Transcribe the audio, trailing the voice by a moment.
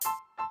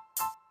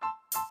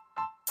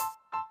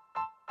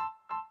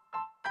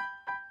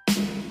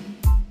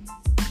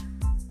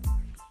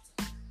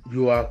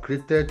You are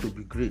created to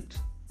be great.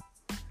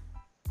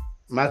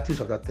 Matthew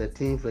chapter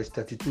 13, verse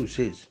 32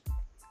 says,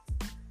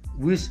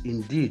 which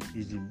indeed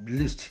is the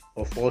least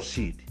of all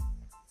seed,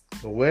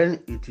 but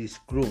when it is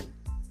grown,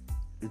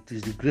 it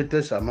is the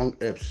greatest among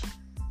herbs,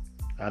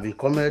 and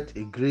becometh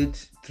a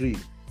great tree,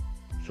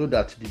 so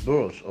that the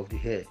birds of the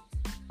air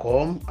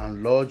come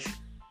and lodge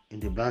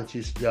in the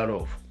branches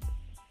thereof.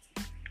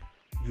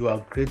 You are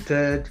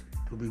created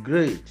to be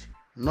great.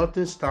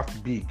 Nothing starts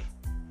big.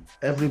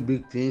 Every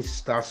big thing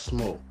starts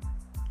small.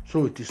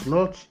 So it is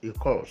not a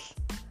curse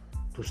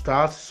to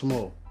start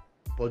small,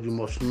 but you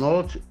must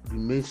not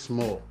remain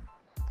small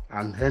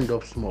and end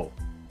up small.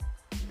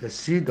 The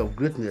seed of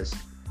greatness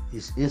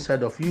is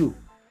inside of you.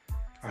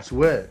 As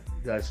well,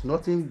 there is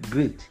nothing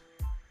great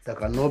that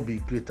cannot be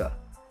greater,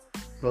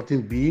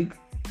 nothing big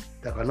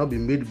that cannot be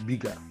made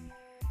bigger.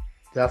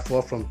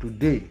 Therefore, from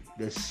today,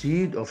 the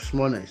seed of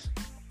smallness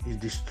is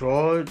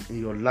destroyed in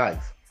your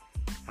life,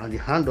 and the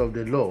hand of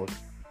the Lord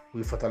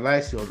will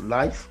fertilize your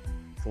life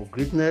for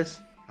greatness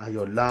and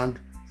your land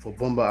for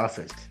bumper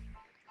harvest.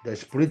 The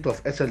spirit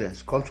of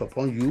excellence comes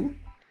upon you,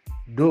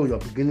 though your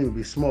beginning will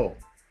be small,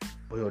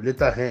 but your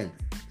later end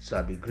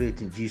shall be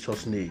great in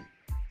Jesus' name.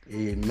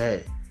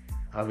 Amen.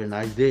 Have a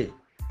nice day.